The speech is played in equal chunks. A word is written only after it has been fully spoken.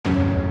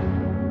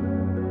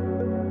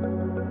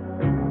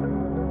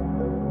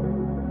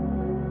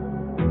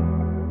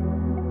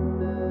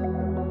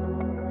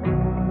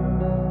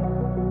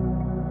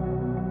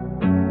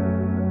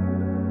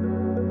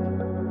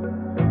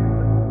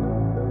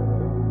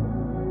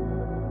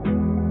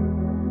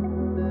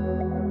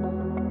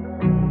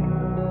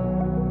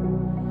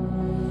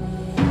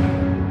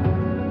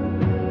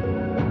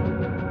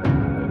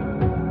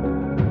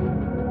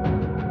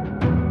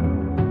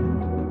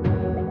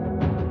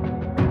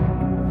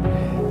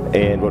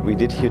And what we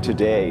did here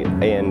today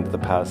and the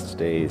past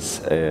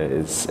days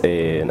is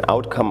an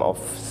outcome of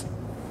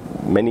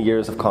many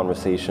years of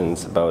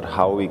conversations about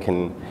how we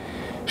can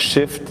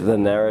shift the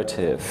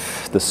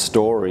narrative, the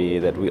story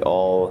that we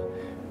all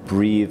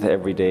breathe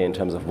every day in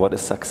terms of what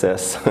is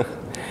success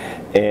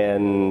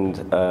and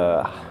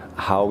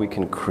how we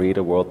can create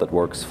a world that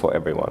works for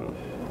everyone.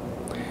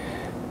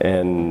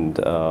 And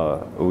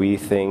we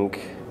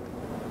think,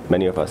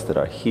 many of us that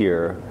are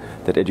here,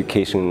 that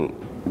education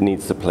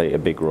needs to play a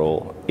big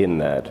role in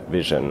that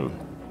vision.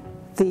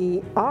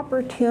 The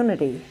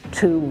opportunity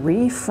to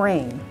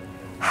reframe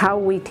how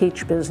we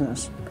teach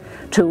business,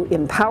 to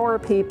empower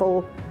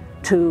people,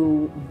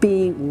 to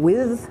be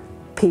with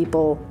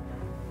people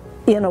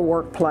in a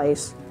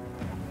workplace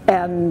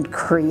and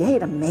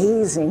create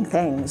amazing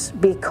things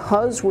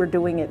because we're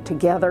doing it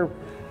together,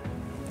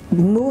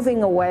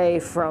 moving away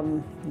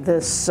from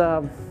this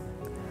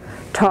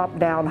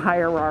top-down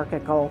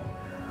hierarchical,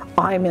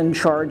 I'm in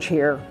charge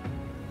here,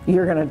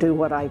 you're going to do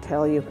what I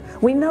tell you.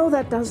 We know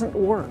that doesn't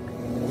work.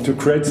 To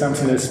create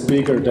something that's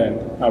bigger than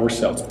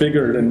ourselves,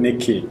 bigger than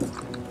Nikki,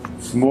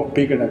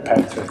 bigger than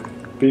Patrick,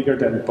 bigger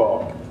than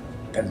Bob,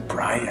 than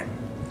Brian.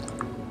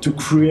 To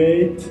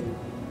create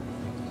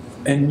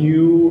a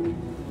new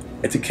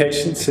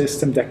education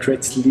system that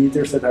creates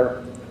leaders that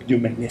are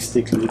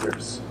humanistic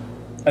leaders.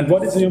 And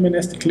what is a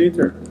humanistic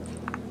leader?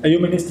 A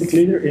humanistic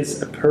leader is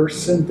a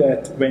person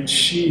that when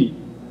she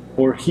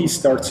or he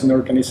starts an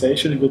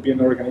organization, it will be an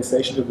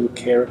organization that will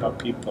care about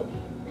people,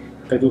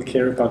 that will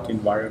care about the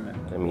environment.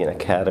 I mean,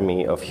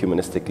 academy of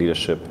humanistic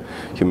leadership,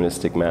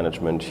 humanistic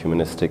management,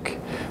 humanistic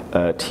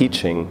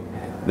teaching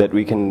that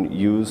we can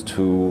use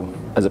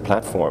as a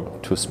platform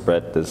to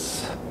spread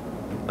this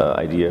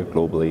idea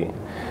globally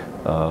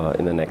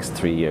in the next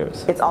 3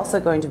 years. It's also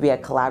going to be a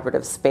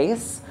collaborative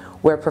space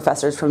where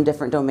professors from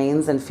different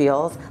domains and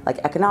fields like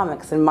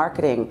economics and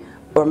marketing,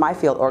 or my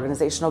field,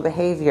 organizational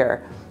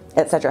behavior,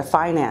 etc.,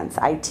 finance,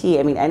 IT,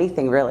 I mean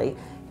anything really,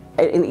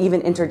 and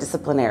even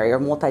interdisciplinary or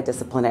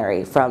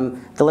multidisciplinary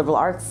from the liberal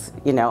arts,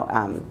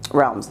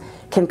 realms,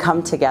 can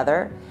come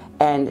together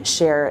and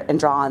share and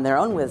draw on their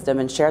own wisdom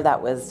and share that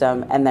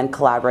wisdom and then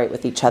collaborate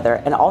with each other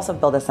and also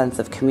build a sense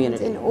of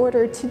community. In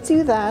order to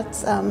do that,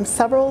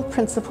 several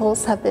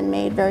principles have been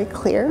made very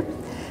clear.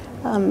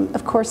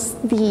 Of course,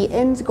 the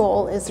end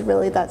goal is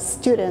really that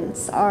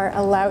students are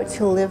allowed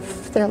to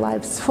live their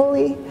lives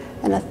fully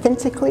and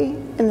authentically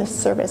in the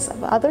service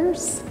of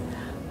others.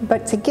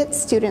 But to get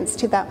students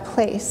to that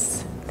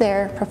place,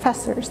 their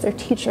professors, their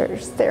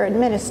teachers, their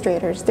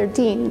administrators, their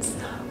deans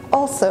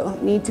also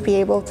need to be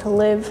able to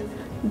live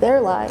their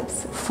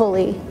lives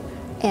fully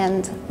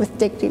and with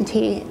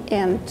dignity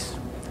and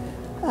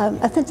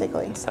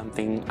authentically.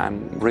 Something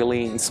I'm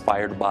really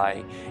inspired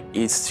by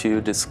is to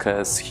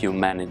discuss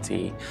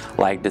humanity,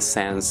 like the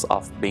sense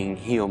of being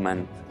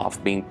human,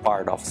 of being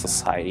part of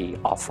society,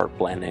 of our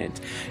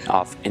planet,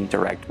 of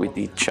interact with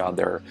each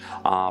other,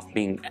 of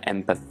being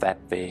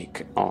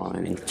empathetic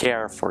and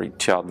care for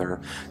each other.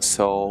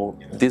 So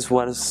this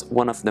was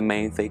one of the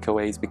main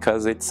takeaways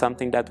because it's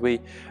something that we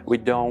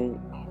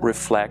don't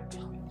reflect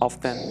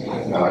often.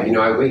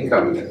 I wake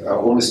up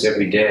almost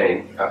every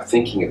day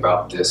thinking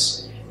about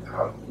this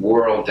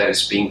world that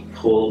is being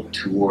pulled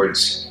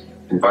towards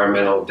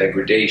environmental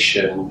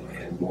degradation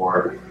and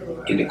more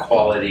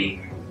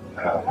inequality,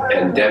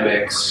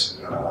 pandemics,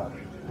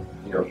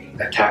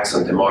 attacks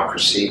on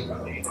democracy,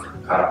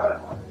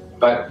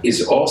 but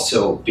is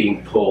also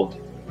being pulled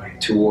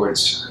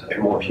towards a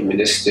more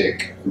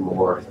humanistic,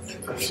 more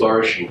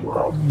flourishing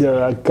world. There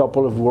are a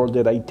couple of words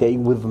that I take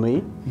with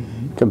me: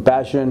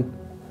 compassion,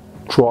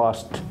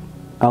 trust,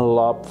 and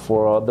love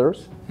for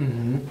others.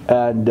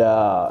 And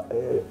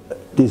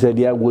this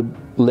idea would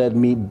let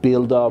me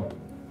build up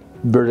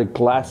better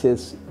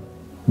classes,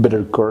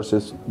 better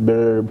courses,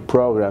 better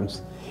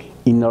programs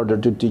in order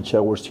to teach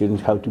our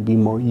students how to be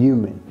more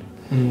human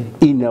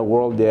in a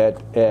world that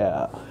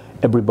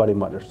everybody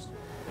matters.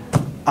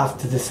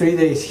 After the 3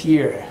 days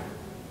here,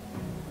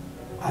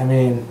 I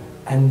mean,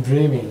 I'm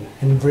dreaming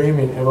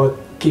about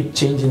keep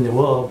changing the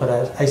world, but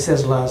as I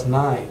said last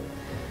night,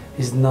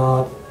 it's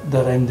not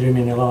that I'm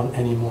dreaming alone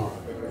anymore.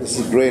 This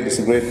is great. It's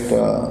a great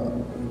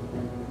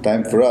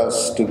time for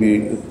us to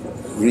be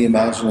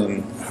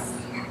reimagining,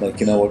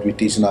 what we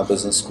teach in our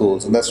business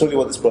schools, and that's really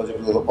what this project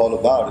is all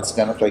about. It's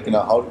kind of like,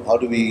 how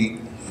do we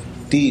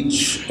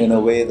teach in a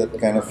way that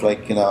kind of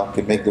like,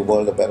 can make the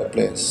world a better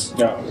place.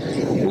 Yeah.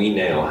 We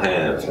now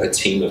have a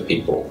team of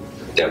people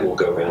that will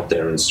go out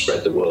there and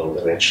spread the world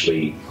and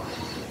actually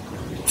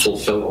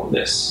fulfill on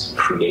this,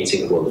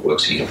 creating a world that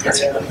works for you.